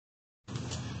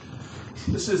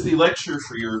This is the lecture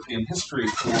for European history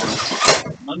for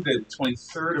Monday, the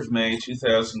 23rd of May,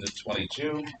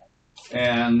 2022.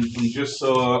 And we just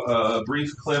saw a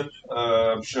brief clip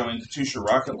showing Katyusha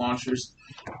rocket launchers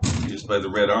used by the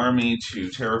Red Army to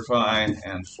terrify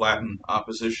and flatten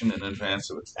opposition in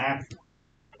advance of attack.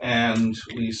 And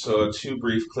we saw two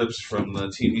brief clips from the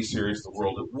TV series The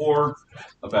World at War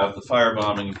about the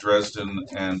firebombing of Dresden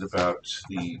and about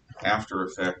the after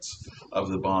effects of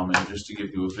the bombing, just to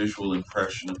give you a visual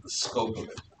impression of the scope of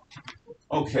it.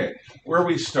 Okay, where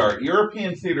we start.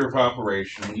 European Theater of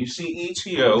Operation. When you see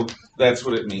ETO, that's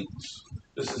what it means.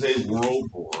 This is a world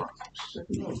war.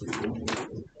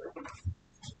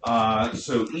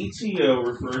 So ETO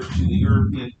refers to the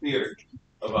European Theater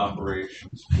of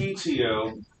Operations.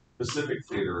 PTO, Pacific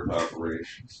Theater of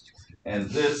Operations. And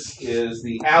this is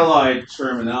the Allied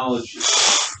terminology.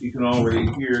 You can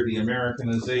already hear the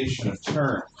Americanization of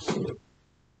terms.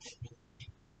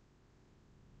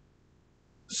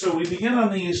 So we begin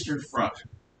on the Eastern Front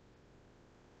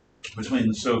between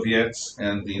the Soviets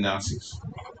and the Nazis.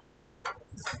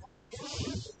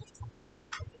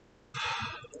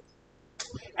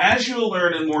 As you'll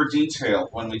learn in more detail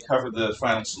when we cover the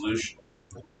final solution,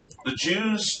 the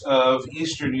Jews of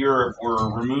Eastern Europe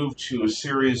were removed to a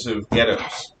series of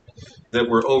ghettos that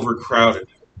were overcrowded.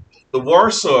 The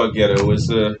Warsaw Ghetto is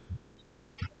a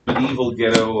medieval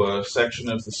ghetto,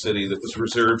 section of the city that was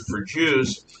reserved for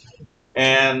Jews.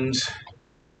 And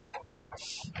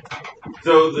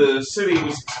though the city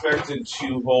was expected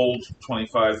to hold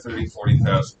 25, 30,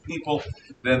 40,000 people,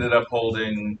 it ended up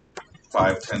holding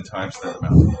 5, 10 times that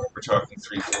amount. We're talking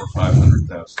 3, 4,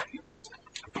 500,000 people.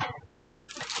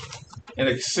 In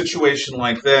a situation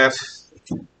like that,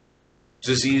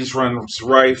 disease runs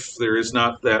rife, there is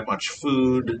not that much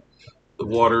food, the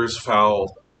water is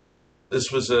foul.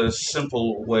 This was a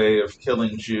simple way of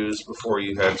killing Jews before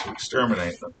you had to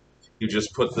exterminate them. You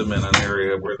just put them in an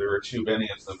area where there are too many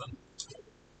of them, and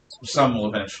some will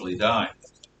eventually die.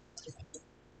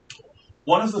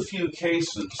 One of the few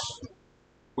cases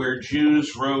where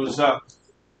Jews rose up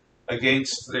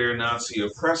against their Nazi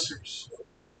oppressors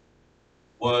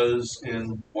was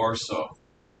in Warsaw,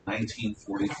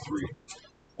 1943.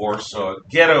 Warsaw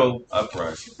Ghetto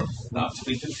Uprising, not to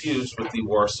be confused with the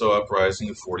Warsaw Uprising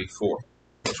of 44,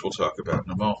 which we'll talk about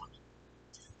in a moment.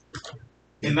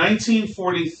 In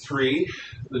 1943,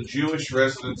 the Jewish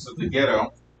residents of the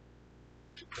ghetto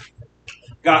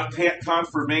got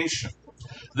confirmation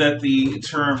that the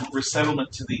term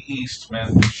resettlement to the east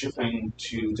meant shipping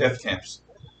to death camps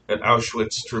at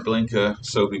Auschwitz, Treblinka,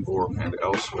 Sobibor, and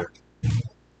elsewhere.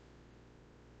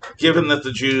 Given that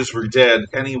the Jews were dead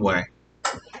anyway,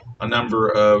 a number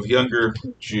of younger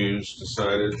Jews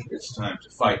decided it's time to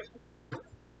fight.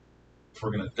 If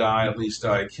we're going to die, at least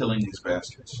die killing these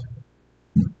bastards.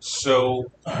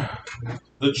 So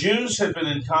the Jews had been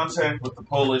in contact with the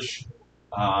Polish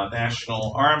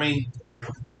National Army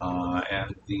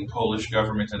and the Polish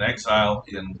government in exile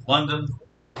in London,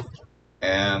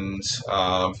 and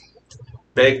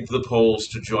begged the Poles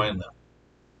to join them.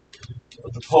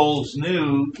 But the Poles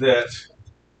knew that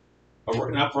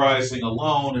an uprising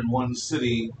alone in one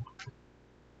city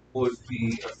would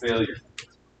be a failure,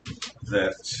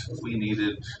 that we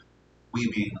needed, we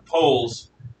being the Poles,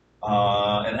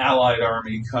 an Allied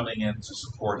army coming in to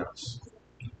support us.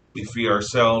 We free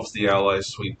ourselves, the Allies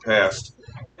sweep past,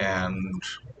 and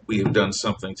we have done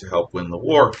something to help win the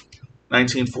war.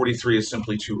 1943 is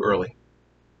simply too early.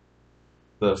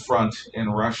 The front in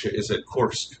Russia is at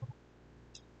Kursk,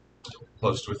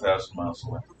 close to 1,000 miles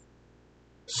away.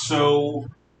 So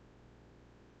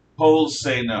Poles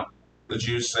say no. The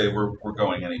Jews say we're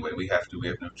going anyway. We have to. We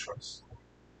have no choice.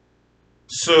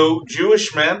 So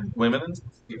Jewish men, women, and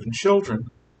even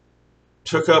children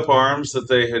took up arms that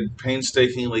they had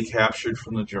painstakingly captured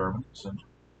from the Germans and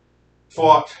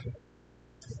fought.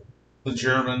 The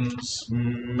Germans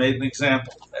made an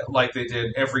example, like they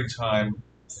did every time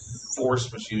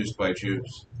force was used by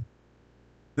Jews.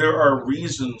 There are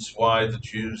reasons why the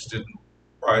Jews didn't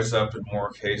rise up in more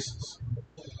cases.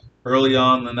 Early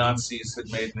on, the Nazis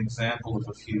had made an example of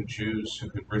a few Jews who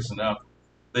had risen up.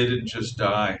 They didn't just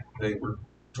die, they were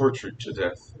tortured to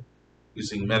death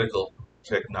using medical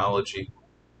technology.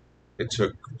 It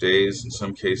took days, in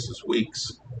some cases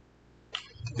weeks.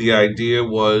 The idea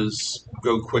was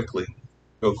go quickly,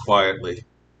 go quietly,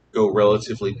 go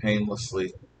relatively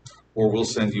painlessly, or we'll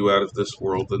send you out of this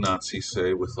world, the Nazis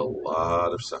say, with a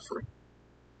lot of suffering.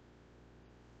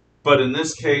 But in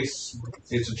this case,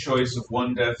 it's a choice of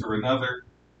one death or another.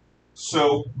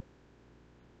 So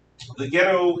the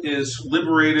ghetto is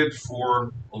liberated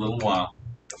for a little while,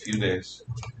 a few days.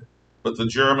 But the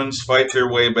Germans fight their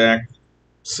way back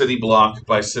city block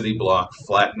by city block,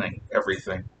 flattening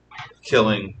everything,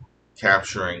 killing,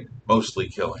 capturing, mostly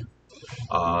killing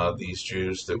these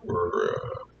Jews that were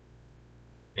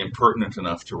impertinent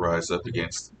enough to rise up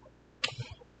against them.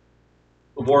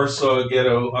 The Warsaw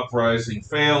Ghetto Uprising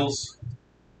fails,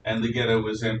 and the ghetto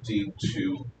is emptied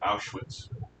to Auschwitz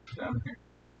down here.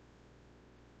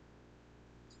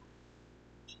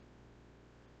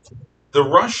 The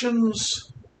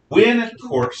Russians win at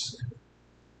Kursk,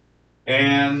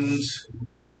 and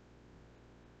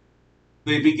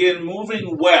they begin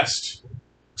moving west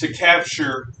to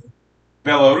capture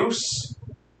Belarus,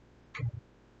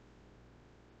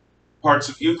 parts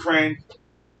of Ukraine,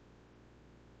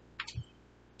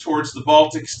 towards the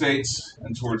Baltic states,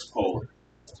 and towards Poland.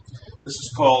 This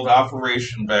is called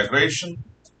Operation Bagration,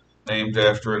 named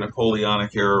after a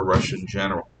Napoleonic-era Russian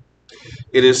general.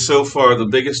 It is so far the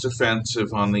biggest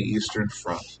offensive on the Eastern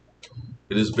Front.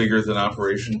 It is bigger than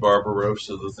Operation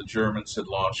Barbarossa that the Germans had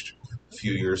launched a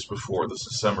few years before. This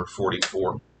is summer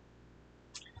 '44.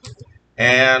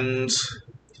 And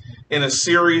in a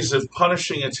series of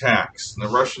punishing attacks, and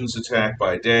the Russians attack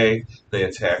by day, they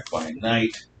attack by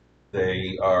night,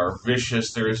 they are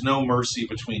vicious, there is no mercy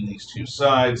between these two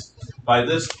sides. By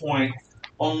this point,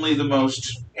 only the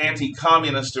most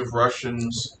anti-communist of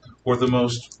Russians, or the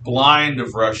most blind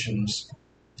of Russians,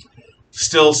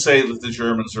 still say that the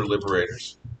Germans are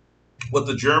liberators. What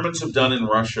the Germans have done in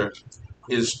Russia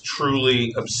is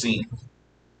truly obscene.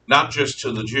 Not just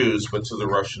to the Jews, but to the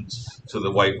Russians, to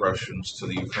the white Russians, to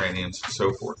the Ukrainians, and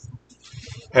so forth.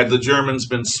 Had the Germans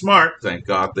been smart, thank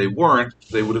God they weren't,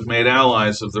 they would have made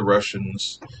allies of the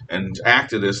Russians and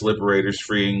acted as liberators,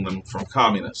 freeing them from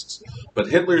communists. But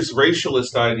Hitler's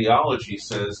racialist ideology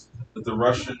says that the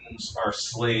Russians are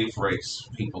slave race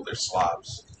people, they're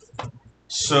Slavs.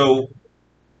 So,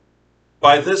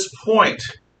 by this point,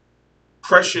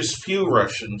 precious few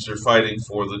Russians are fighting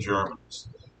for the Germans.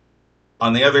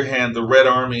 On the other hand, the Red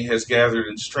Army has gathered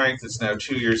in strength. It's now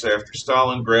 2 years after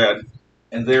Stalingrad,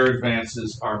 and their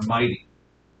advances are mighty.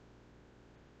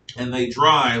 And they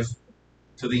drive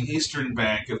to the eastern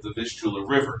bank of the Vistula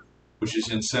River, which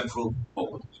is in central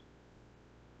Poland.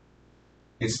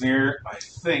 It's near, I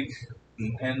think,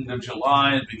 the end of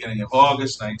July, beginning of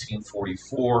August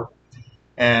 1944.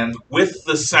 And with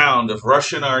the sound of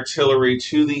Russian artillery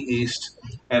to the east,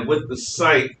 and with the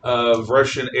sight of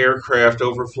Russian aircraft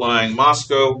overflying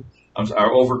Moscow,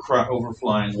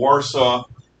 overflying Warsaw,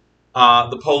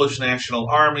 the Polish National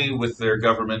Army, with their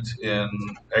government in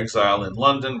exile in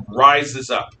London, rises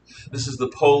up. This is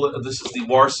the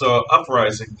Warsaw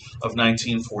Uprising of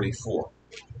 1944.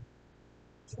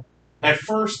 At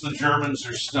first, the Germans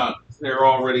are stunned. They're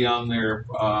already on their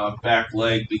back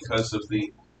leg because of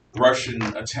the Russian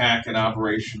attack in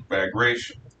Operation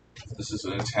Bagration. This is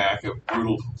an attack of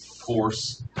brutal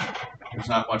force. There's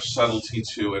not much subtlety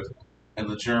to it. And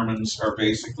the Germans are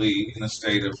basically in a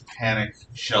state of panic,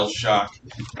 shell shock,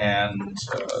 and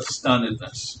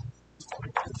stunnedness.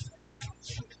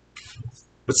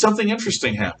 But something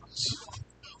interesting happens.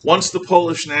 Once the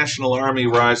Polish National Army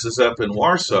rises up in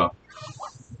Warsaw,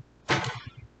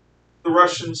 the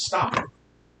Russians stop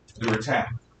their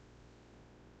attack.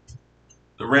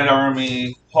 The Red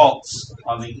Army halts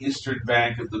on the eastern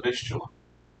bank of the Vistula.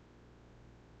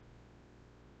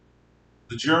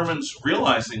 The Germans,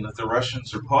 realizing that the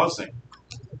Russians are pausing,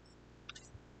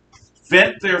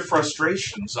 vent their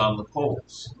frustrations on the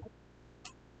Poles.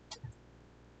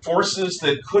 Forces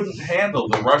that couldn't handle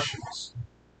the Russians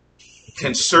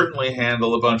can certainly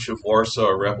handle a bunch of Warsaw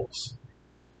rebels.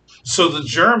 So the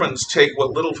Germans take what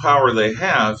little power they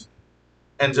have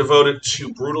and devote it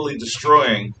to brutally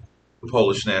destroying the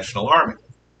Polish National Army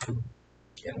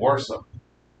in Warsaw.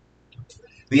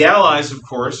 The Allies, of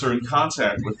course, are in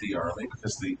contact with the army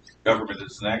because the government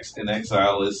is in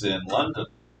exile is in London.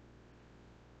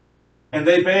 And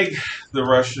they beg the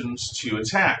Russians to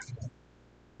attack.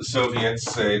 The Soviets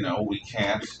say, no, we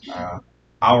can't.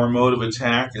 Our mode of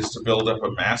attack is to build up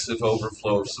a massive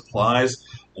overflow of supplies,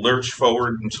 lurch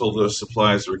forward until those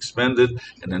supplies are expended,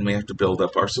 and then we have to build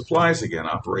up our supplies again.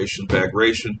 Operation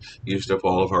Bagration used up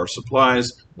all of our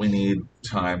supplies. We need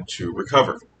time to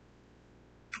recover,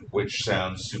 which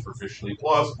sounds superficially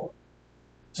plausible.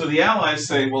 So the Allies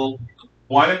say, well,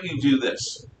 why don't you do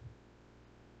this?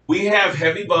 We have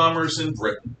heavy bombers in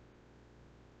Britain.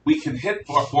 We can hit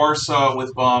Warsaw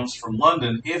with bombs from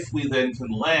London if we then can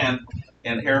land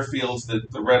in airfields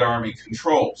that the Red Army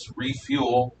controls,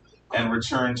 refuel, and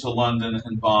return to London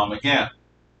and bomb again.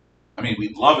 I mean,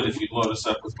 we'd love it if you'd load us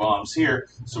up with bombs here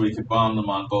so we could bomb them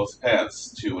on both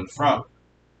paths, to and from.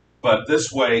 But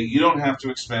this way, you don't have to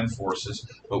expend forces,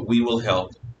 but we will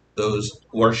help, those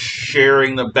who are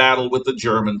sharing the battle with the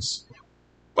Germans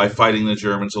by fighting the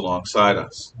Germans alongside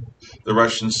us. The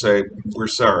Russians say, we're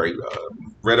sorry,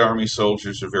 Red Army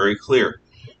soldiers are very clear.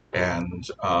 And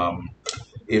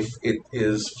if it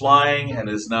is flying and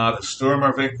is not a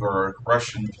Sturmovik or a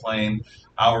Russian plane,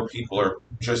 our people are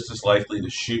just as likely to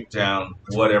shoot down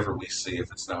whatever we see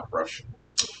if it's not Russian.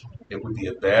 It would be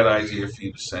a bad idea for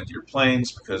you to send your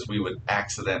planes because we would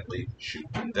accidentally shoot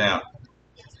them down.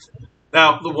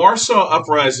 Now, the Warsaw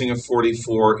Uprising of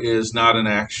 44 is not an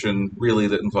action really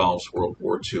that involves World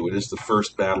War II. It is the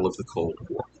first battle of the Cold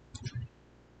War.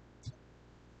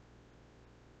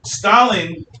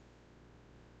 Stalin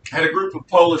had a group of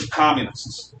Polish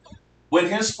communists. When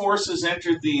his forces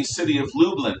entered the city of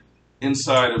Lublin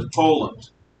inside of Poland,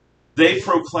 they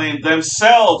proclaimed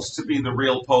themselves to be the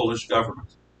real Polish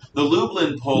government. The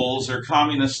Lublin Poles are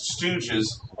communist stooges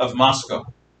of Moscow,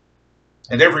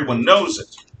 and everyone knows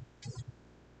it.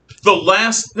 The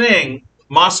last thing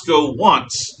Moscow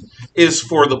wants is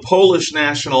for the Polish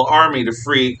National Army to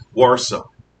free Warsaw.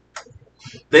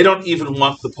 They don't even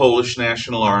want the Polish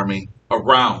National Army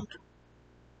around.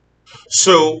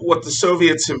 So what the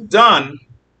Soviets have done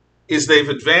is they've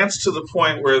advanced to the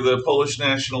point where the Polish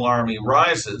National Army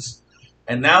rises,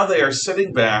 and now they are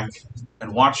sitting back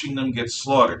and watching them get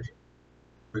slaughtered,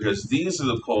 because these are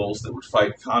the Poles that would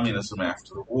fight communism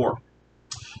after the war.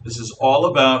 This is all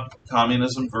about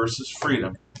communism versus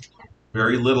freedom.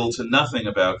 Very little to nothing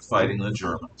about fighting the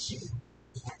Germans.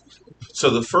 So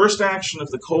the first action of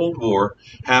the Cold War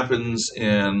happens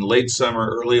in late summer,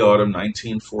 early autumn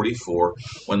 1944,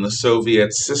 when the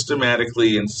Soviets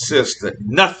systematically insist that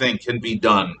nothing can be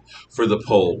done for the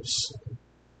Poles.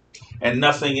 And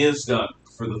nothing is done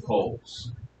for the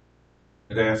Poles.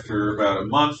 And after about a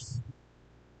month,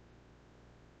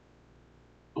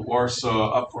 the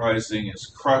Warsaw Uprising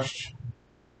is crushed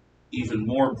even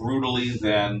more brutally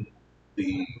than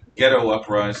the Ghetto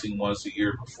Uprising was a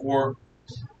year before.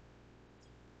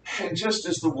 And just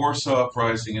as the Warsaw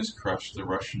Uprising is crushed, the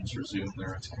Russians resume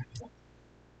their attack.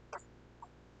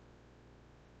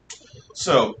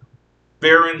 So,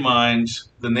 bear in mind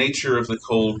the nature of the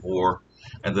Cold War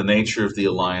and the nature of the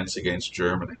alliance against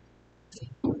Germany.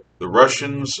 The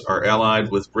Russians are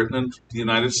allied with Britain and the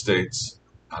United States,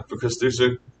 not because there's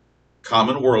a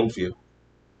common worldview,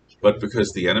 but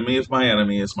because the enemy of my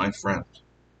enemy is my friend.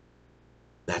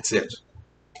 That's it.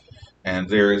 And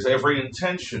there is every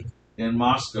intention in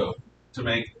Moscow to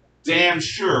make damn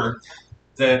sure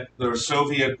that the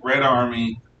Soviet Red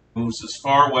Army moves as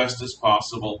far west as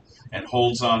possible and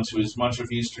holds on to as much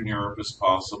of Eastern Europe as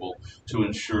possible to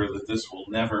ensure that this will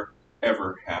never,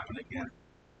 ever happen again.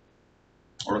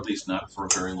 Or at least not for a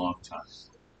very long time.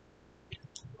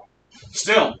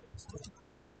 Still,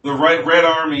 the Red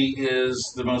Army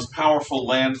is the most powerful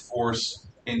land force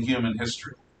in human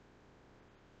history.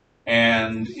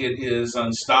 And it is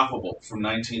unstoppable from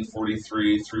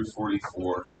 1943 through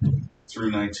 44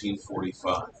 through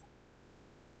 1945.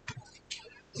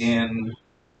 In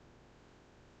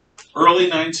early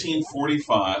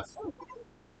 1945,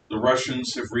 the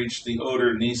Russians have reached the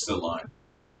Oder-Neisse line,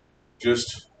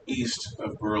 just east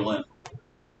of Berlin.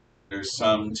 There's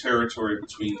some territory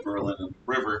between Berlin and the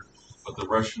river, but the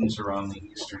Russians are on the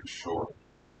eastern shore.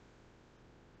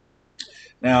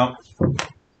 Now,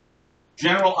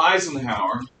 General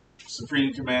Eisenhower,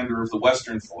 Supreme Commander of the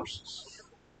Western Forces,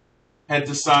 had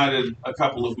decided a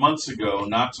couple of months ago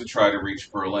not to try to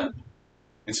reach Berlin.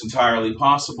 It's entirely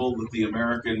possible that the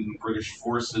American and British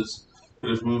forces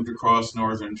could have moved across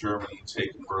northern Germany and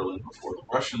taken Berlin before the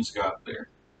Russians got there.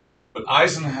 But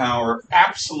Eisenhower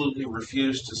absolutely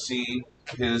refused to see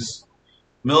his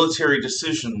military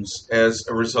decisions as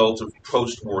a result of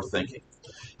post-war thinking.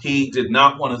 He did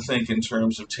not want to think in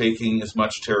terms of taking as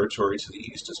much territory to the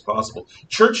east as possible.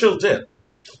 Churchill did.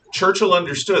 Churchill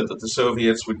understood that the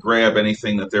Soviets would grab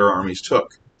anything that their armies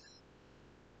took.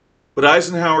 But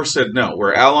Eisenhower said, no,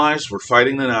 we're allies, we're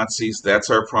fighting the Nazis, that's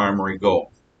our primary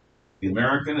goal. The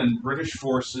American and British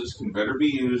forces can better be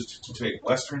used to take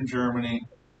Western Germany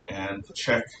and the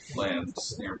Czech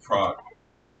lands near Prague.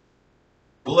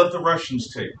 We'll let the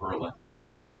Russians take Berlin.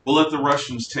 We'll let the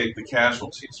Russians take the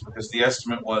casualties, because the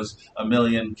estimate was 1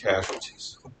 million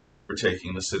casualties for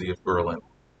taking the city of Berlin.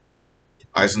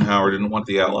 Eisenhower didn't want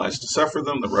the Allies to suffer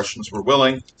them. The Russians were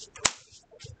willing.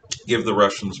 Give the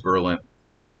Russians Berlin.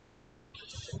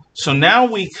 So now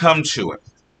we come to it.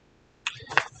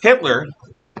 Hitler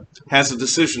has a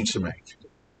decision to make.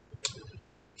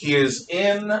 He is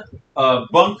in a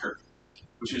bunker,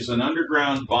 which is an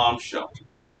underground bomb shelter,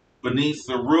 beneath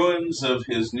the ruins of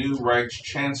his new Reich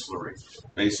Chancellery,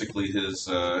 basically his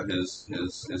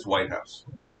White House.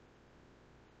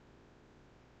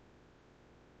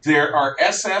 There are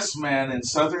SS men in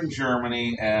southern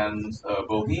Germany and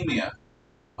Bohemia,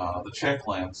 the Czech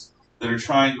lands, that are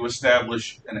trying to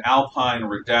establish an Alpine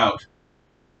redoubt,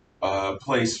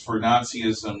 place for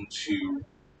Nazism to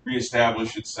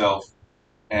reestablish itself,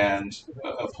 and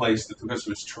a place that, because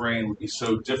of its terrain, would be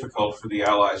so difficult for the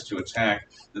Allies to attack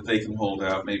that they can hold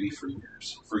out maybe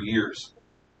for years.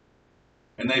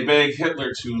 And they beg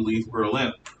Hitler to leave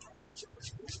Berlin.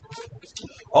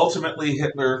 Ultimately,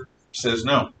 Hitler says,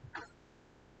 no,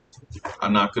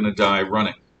 I'm not going to die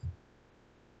running.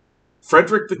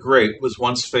 Frederick the Great was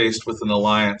once faced with an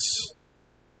alliance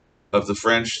of the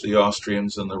French, the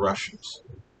Austrians, and the Russians.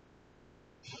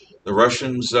 The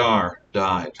Russian Tsar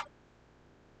died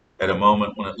at a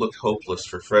moment when it looked hopeless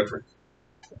for Frederick.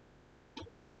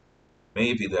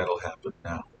 Maybe that'll happen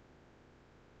now.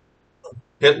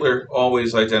 Hitler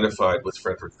always identified with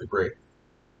Frederick the Great.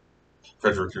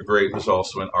 Frederick the Great was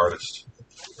also an artist.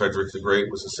 Frederick the Great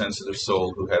was a sensitive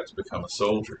soul who had to become a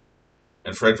soldier.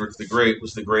 And Frederick the Great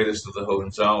was the greatest of the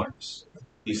Hohenzollerns.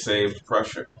 He saved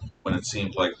Prussia when it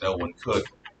seemed like no one could.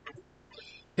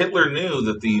 Hitler knew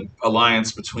that the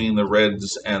alliance between the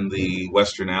Reds and the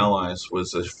Western Allies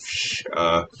was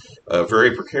a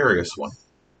very precarious one.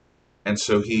 And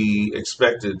so he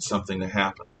expected something to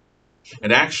happen.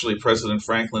 And actually, President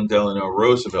Franklin Delano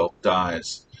Roosevelt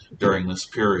dies during this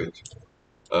period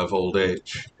of old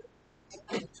age.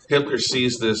 Hitler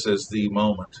sees this as the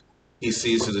moment. He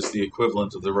sees it as the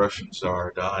equivalent of the Russian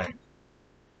Tsar dying.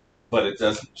 But it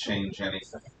doesn't change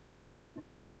anything.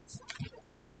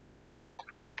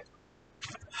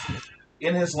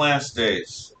 In his last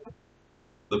days,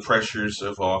 the pressures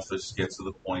of office get to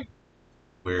the point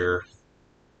where,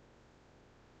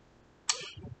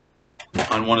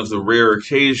 on one of the rare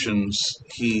occasions,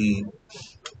 he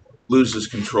loses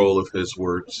control of his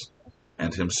words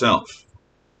and himself,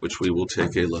 which we will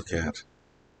take a look at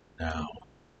now.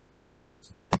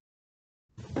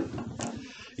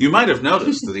 You might have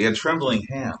noticed that he had trembling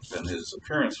hands and his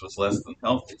appearance was less than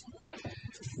healthy.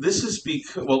 This is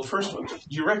because, well, first of all, do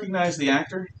you recognize the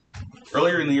actor?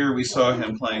 Earlier in the year, we saw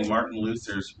him playing Martin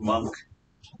Luther's monk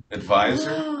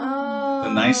advisor,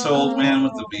 the nice old man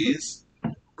with the bees.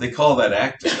 They call that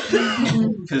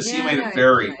acting because he made a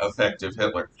very effective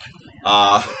Hitler.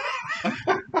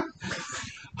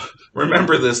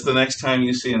 Remember this the next time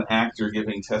you see an actor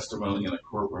giving testimony in a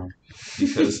courtroom,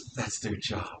 because that's their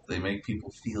job. They make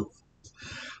people feel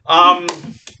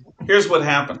things. Here's what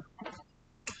happened.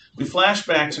 We flash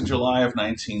back to July of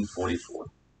 1944.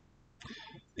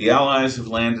 The Allies have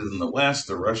landed in the west.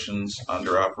 The Russians,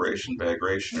 under Operation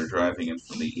Bagration, are driving in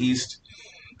from the east.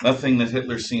 Nothing that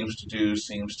Hitler seems to do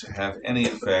seems to have any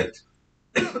effect.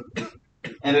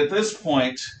 And at this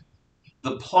point,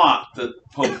 the plot that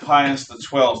Pope Pius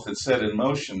XII had set in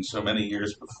motion so many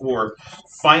years before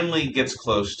finally gets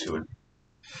close to it.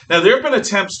 Now, there have been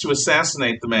attempts to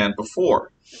assassinate the man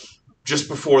before. Just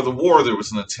before the war, there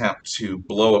was an attempt to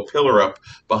blow a pillar up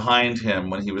behind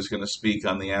him when he was going to speak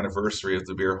on the anniversary of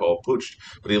the beer hall putsch,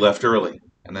 but he left early,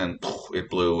 and then it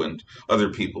blew, and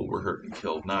other people were hurt and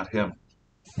killed, not him.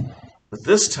 But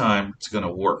this time, it's going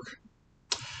to work.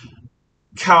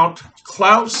 Count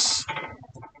Klaus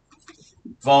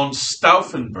von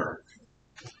Stauffenberg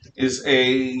is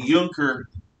a Junker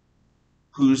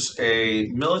who's a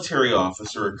military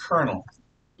officer, a colonel,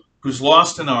 who's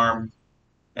lost an arm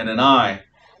and an eye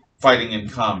fighting in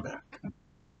combat.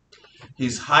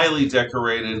 He's highly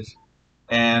decorated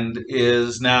and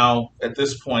is now, at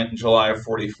this point in July of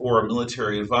 44, a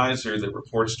military advisor that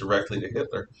reports directly to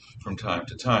Hitler from time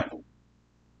to time.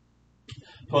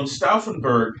 Von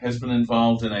Stauffenberg has been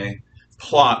involved in a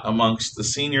plot amongst the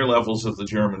senior levels of the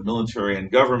German military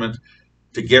and government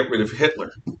to get rid of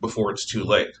Hitler before it's too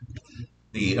late.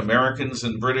 The Americans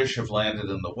and British have landed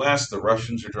in the west. The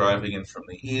Russians are driving in from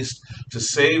the east to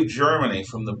save Germany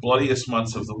from the bloodiest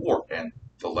months of the war. And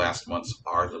the last months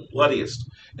are the bloodiest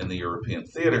in the European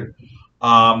theater.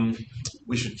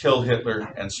 We should kill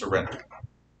Hitler and surrender.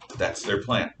 That's their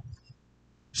plan.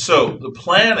 So the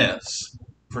plan is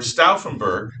for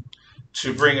Stauffenberg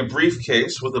to bring a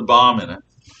briefcase with a bomb in it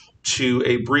to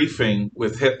a briefing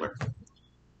with Hitler.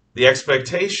 The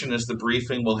expectation is the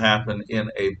briefing will happen in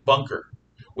a bunker,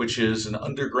 which is an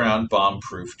underground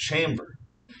bomb-proof chamber.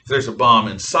 If there's a bomb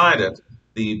inside it,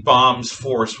 the bomb's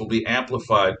force will be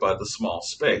amplified by the small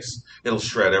space. It'll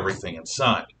shred everything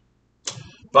inside.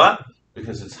 But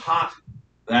because it's hot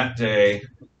that day,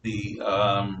 the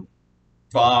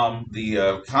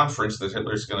conference that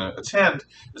Hitler's going to attend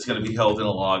is going to be held in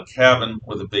a log cabin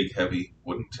with a big, heavy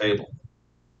wooden table.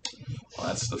 Well,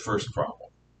 that's the first problem.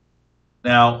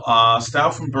 Now,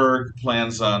 Stauffenberg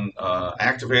plans on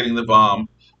activating the bomb,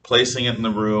 placing it in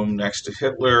the room next to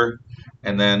Hitler,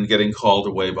 and then getting called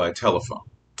away by telephone.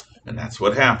 And that's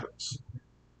what happens.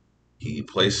 He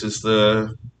places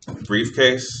the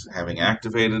briefcase, having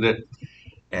activated it,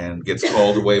 and gets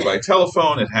called away by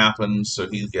telephone. It happens, so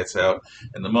he gets out.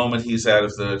 And the moment he's out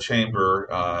of the chamber,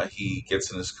 he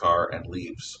gets in his car and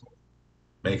leaves.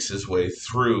 Makes his way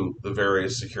through the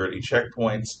various security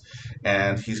checkpoints,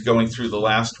 and he's going through the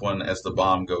last one as the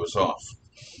bomb goes off.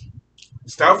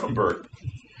 Stauffenberg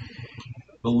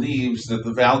believes that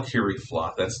the Valkyrie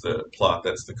plot, that's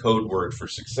the code word for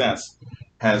success,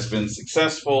 has been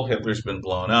successful. Hitler's been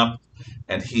blown up,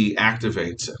 and he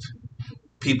activates it.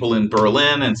 People in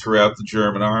Berlin and throughout the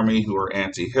German army who are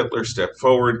anti-Hitler step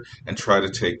forward and try to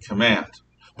take command.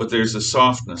 But there's a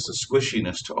softness, a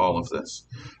squishiness to all of this.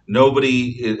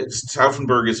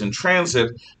 Stauffenberg is in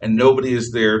transit, and nobody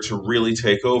is there to really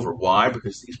take over. Why?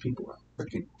 Because these people are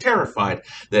freaking terrified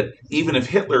that even if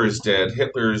Hitler is dead,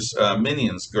 Hitler's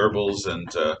minions, Goebbels and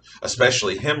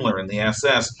especially Himmler and the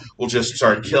SS, will just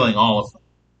start killing all of them.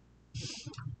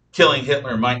 Killing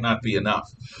Hitler might not be enough.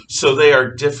 So they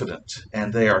are diffident,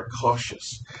 and they are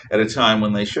cautious at a time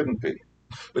when they shouldn't be.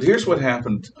 But here's what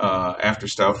happened after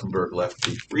Stauffenberg left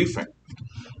the briefing.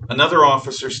 Another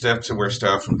officer stepped to where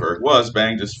Stauffenberg was,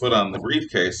 banged his foot on the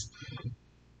briefcase,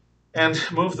 and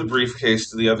moved the briefcase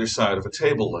to the other side of a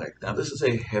table leg. Now, this is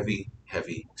a heavy,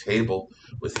 heavy table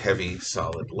with heavy,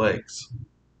 solid legs.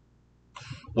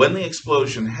 When the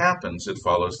explosion happens, it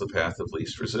follows the path of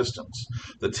least resistance.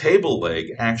 The table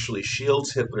leg actually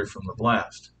shields Hitler from the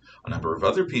blast. A number of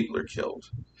other people are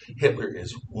killed. Hitler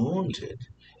is wounded.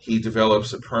 He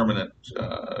develops a permanent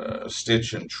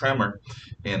stitch and tremor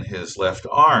in his left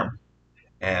arm.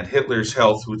 And Hitler's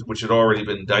health, which had already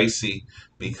been dicey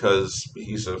because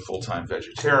he's a full-time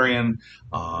vegetarian,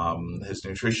 his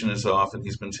nutrition is off, and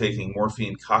he's been taking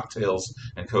morphine cocktails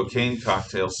and cocaine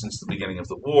cocktails since the beginning of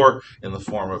the war in the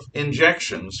form of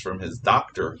injections from his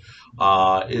doctor,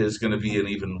 is going to be an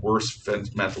even worse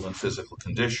mental and physical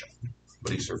condition.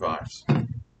 But he survives.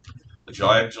 The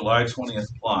July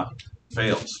 20th plot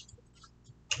fails.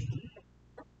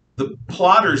 The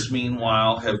plotters,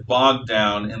 meanwhile, have bogged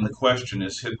down in the question,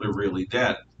 is Hitler really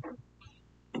dead?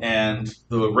 And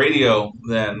the radio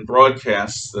then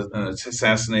broadcasts that an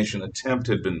assassination attempt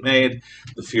had been made,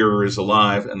 the Fuhrer is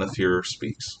alive, and the Fuhrer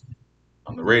speaks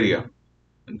on the radio.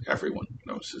 And everyone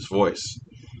knows his voice.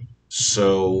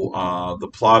 So the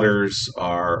plotters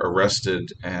are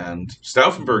arrested, and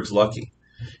Stauffenberg's lucky.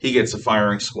 He gets a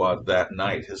firing squad that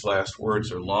night. His last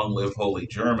words are, "Long live Holy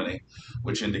Germany,"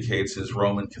 which indicates his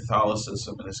Roman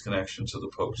Catholicism and his connection to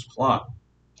the Pope's plot.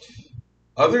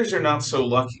 Others are not so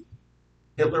lucky.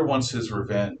 Hitler wants his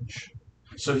revenge.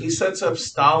 So he sets up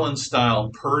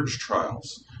Stalin-style purge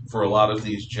trials for a lot of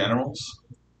these generals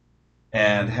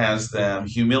and has them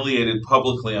humiliated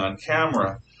publicly on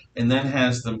camera and then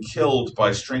has them killed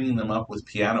by stringing them up with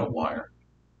piano wire.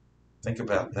 Think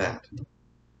about that.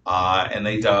 And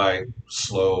they die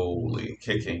slowly,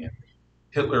 kicking it.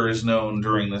 Hitler is known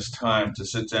during this time to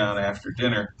sit down after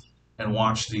dinner and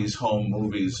watch these home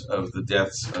movies of the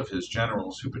deaths of his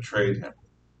generals who betrayed him.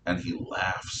 And he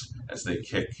laughs as they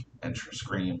kick and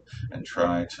scream and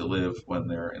try to live when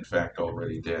they're in fact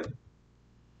already dead.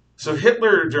 So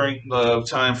Hitler, during the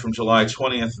time from July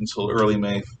 20th until early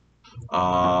May,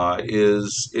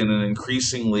 is in an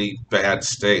increasingly bad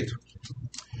state.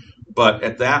 But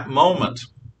at that moment,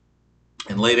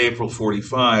 in late April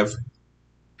 1945,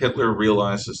 Hitler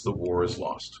realizes the war is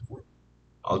lost.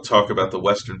 I'll talk about the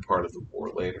western part of the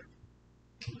war later.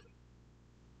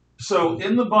 So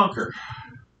in the bunker,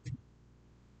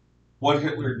 what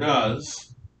Hitler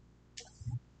does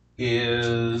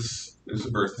is there's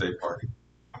a birthday party.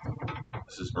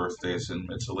 It's his birthday.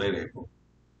 It's a late April.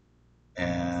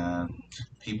 And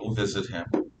people visit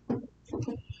him.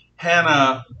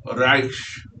 Hannah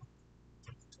Rausch,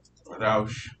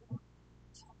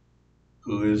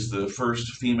 who is the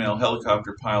first female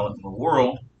helicopter pilot in the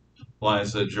world,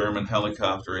 flies a German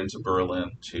helicopter into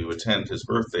Berlin to attend his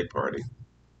birthday party.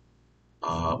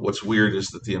 What's weird is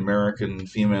that the American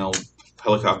Female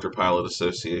Helicopter Pilot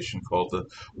Association, called the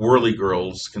Whirly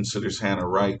Girls, considers Hannah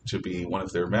Reich to be one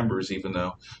of their members, even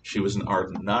though she was an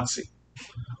ardent Nazi,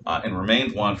 and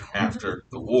remained one after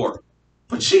the war.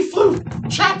 But she flew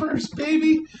choppers,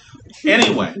 baby!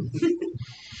 Anyway,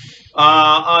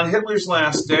 on Hitler's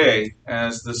last day,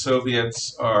 as the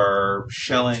Soviets are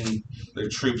shelling, their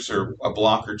troops are a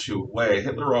block or two away,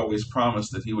 Hitler always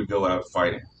promised that he would go out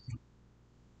fighting.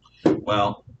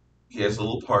 Well, he has a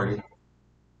little party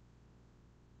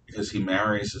because he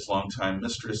marries his longtime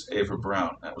mistress, Eva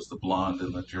Braun. That was the blonde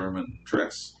in the German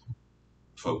dress,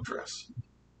 folk dress.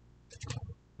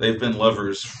 They've been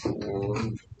lovers for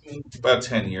about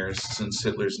 10 years, since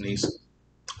Hitler's niece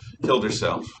killed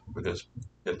herself because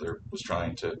Hitler was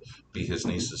trying to be his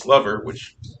niece's lover,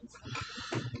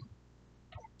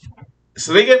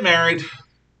 so they get married,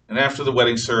 and after the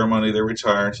wedding ceremony, they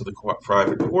retire to the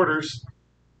private quarters,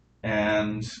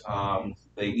 and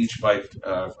they each bite.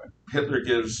 Hitler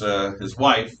gives his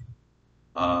wife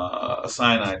a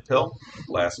cyanide pill,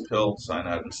 glass pill,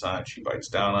 cyanide inside. She bites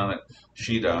down on it.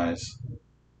 She dies.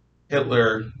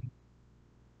 Hitler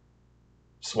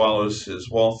swallows his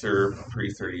Walther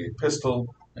 .338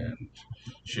 pistol and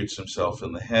shoots himself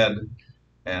in the head.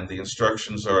 And the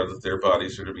instructions are that their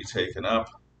bodies are to be taken up,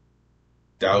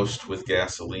 doused with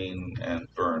gasoline,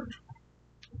 and burned,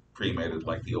 cremated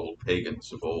like the old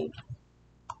pagans of old.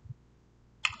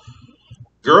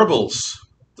 Goebbels,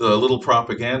 the little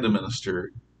propaganda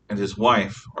minister, and his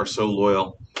wife are so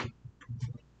loyal,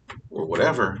 or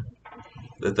whatever,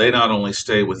 that they not only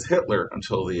stay with Hitler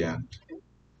until the end,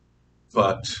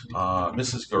 but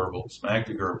Mrs. Goebbels,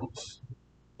 Magda Goebbels,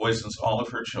 poisons all of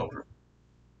her children,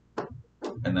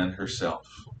 and then herself,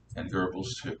 and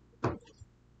Goebbels too.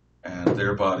 And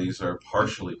their bodies are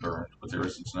partially burned, but there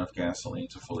isn't enough gasoline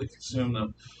to fully consume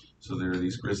them, so there are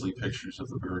these grisly pictures of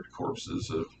the burned corpses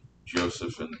of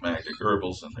Joseph and Magda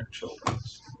Goebbels and their children.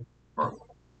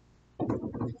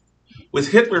 With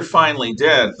Hitler finally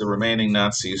dead, the remaining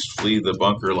Nazis flee the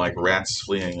bunker like rats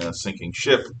fleeing a sinking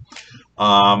ship.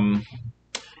 Some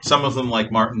of them, like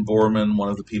Martin Bormann, one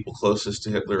of the people closest to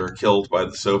Hitler, are killed by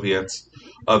the Soviets.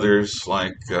 Others,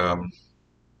 like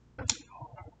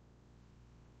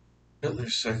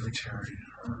Hitler's secretary,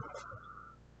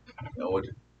 I'm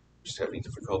just having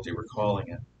difficulty recalling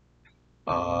it.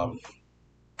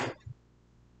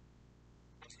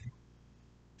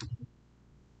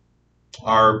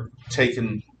 Are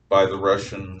taken by the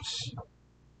Russians.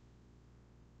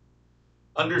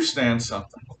 Understand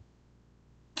something.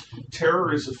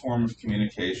 Terror is a form of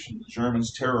communication. The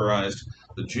Germans terrorized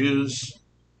the Jews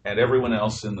and everyone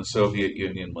else in the Soviet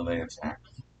Union when they attacked.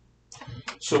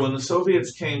 So when the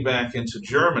Soviets came back into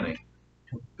Germany,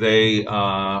 they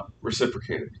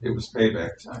reciprocated. It was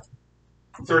payback time.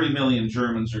 30 million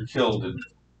Germans are killed in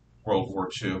World War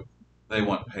II. They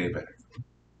want payback.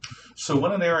 So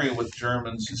when an area with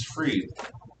Germans is freed,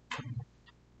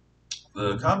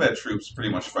 the combat troops pretty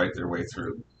much fight their way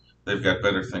through. They've got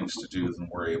better things to do than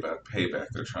worry about payback.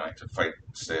 They're trying to fight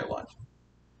and stay alive.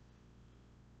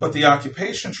 But the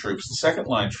occupation troops, the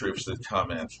second-line troops that come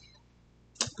in,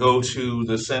 go to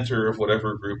the center of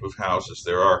whatever group of houses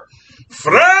there are.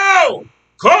 Frau!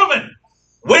 Kommen!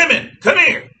 Women! Come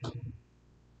here!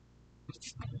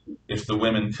 If the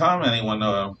women come, anyone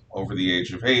over the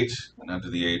age of 8 and under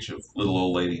the age of little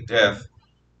old lady death,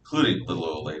 including little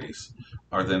old ladies,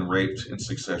 are then raped in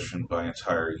succession by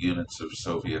entire units of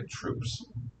Soviet troops.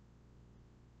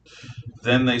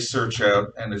 Then they search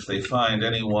out, and if they find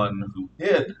anyone who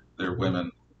hid their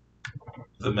women,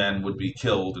 the men would be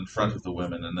killed in front of the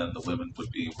women, and then the women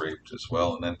would be raped as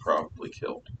well, and then probably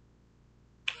killed.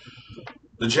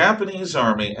 The Japanese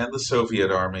army and the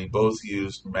Soviet army both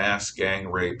used mass gang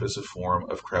rape as a form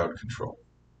of crowd control.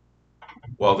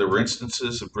 While there were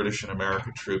instances of British and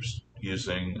American troops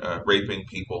raping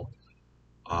people,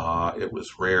 it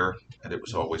was rare and it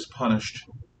was always punished.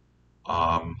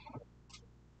 And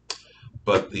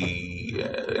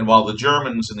while the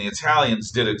Germans and the Italians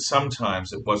did it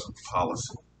sometimes, it wasn't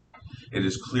policy. It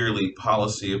is clearly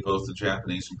policy of both the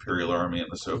Japanese Imperial Army and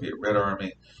the Soviet Red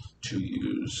Army to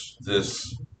use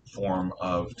this form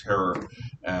of terror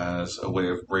as a way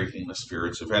of breaking the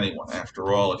spirits of anyone.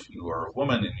 After all, if you are a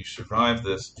woman and you survive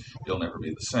this, you'll never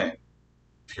be the same.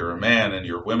 If you're a man and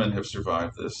your women have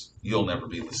survived this, you'll never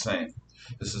be the same.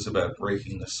 This is about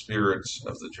breaking the spirits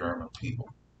of the German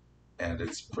people. And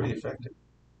it's pretty effective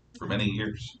for many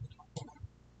years.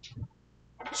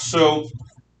 So,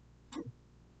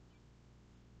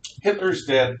 Hitler's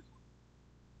dead.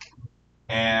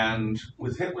 And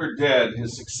with Hitler dead,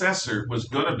 his successor was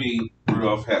going to be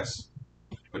Rudolf Hess.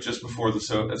 But just before the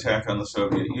attack on the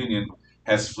Soviet Union,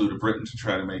 Hess flew to Britain to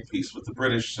try to make peace with the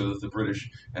British, so that the British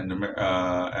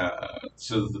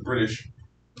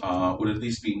would at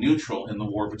least be neutral in the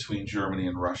war between Germany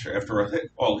and Russia. After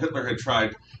all, Hitler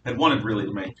had wanted really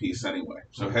to make peace anyway.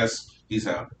 So Hess, he's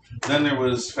out. Then there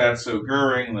was Fatso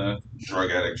Goering, the drug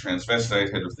addict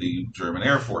transvestite head of the German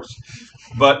Air Force.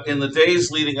 But in the days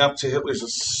leading up to Hitler's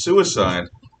suicide,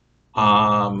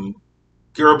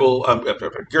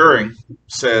 Goering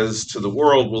says to the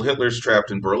world, well, Hitler's trapped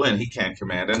in Berlin. He can't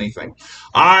command anything.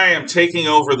 I am taking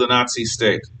over the Nazi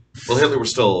state. Well, Hitler was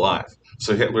still alive.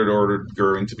 So Hitler had ordered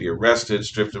Goering to be arrested,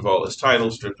 stripped of all his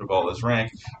titles, stripped of all his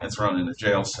rank, and thrown in a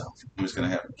jail cell. He was going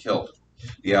to have him killed.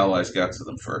 The Allies got to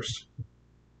them first.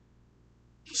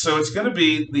 So it's going to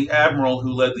be the admiral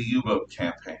who led the U-boat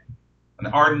campaign, an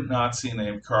ardent Nazi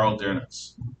named Karl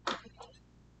Doenitz.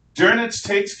 Doenitz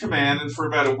takes command and for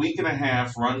about a week and a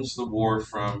half runs the war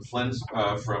from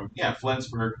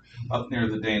Flensburg up near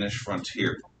the Danish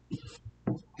frontier.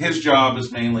 His job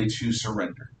is mainly to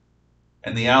surrender.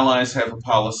 And the Allies have a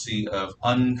policy of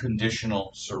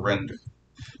unconditional surrender.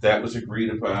 That was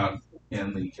agreed upon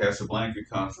in the Casablanca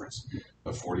Conference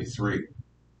of 43.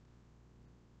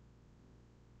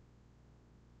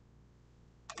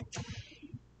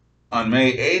 On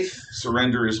May 8th,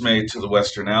 surrender is made to the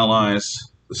Western Allies.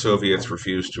 The Soviets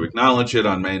refuse to acknowledge it.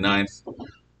 On May 9th,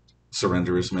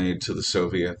 surrender is made to the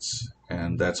Soviets,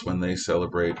 and that's when they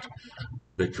celebrate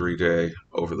Victory Day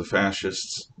over the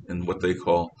fascists in what they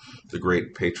call the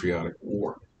Great Patriotic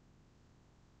War.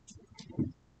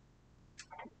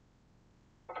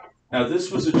 Now,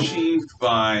 this was achieved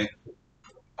by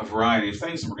a variety of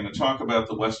things. We're going to talk about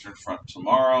the Western Front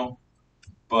tomorrow,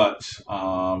 but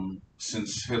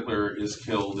since Hitler is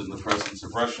killed in the presence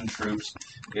of Russian troops,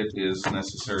 it is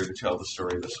necessary to tell the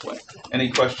story this way.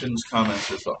 Any questions, comments,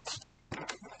 or thoughts?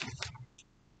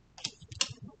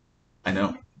 I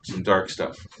know, some dark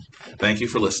stuff. Thank you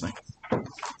for listening.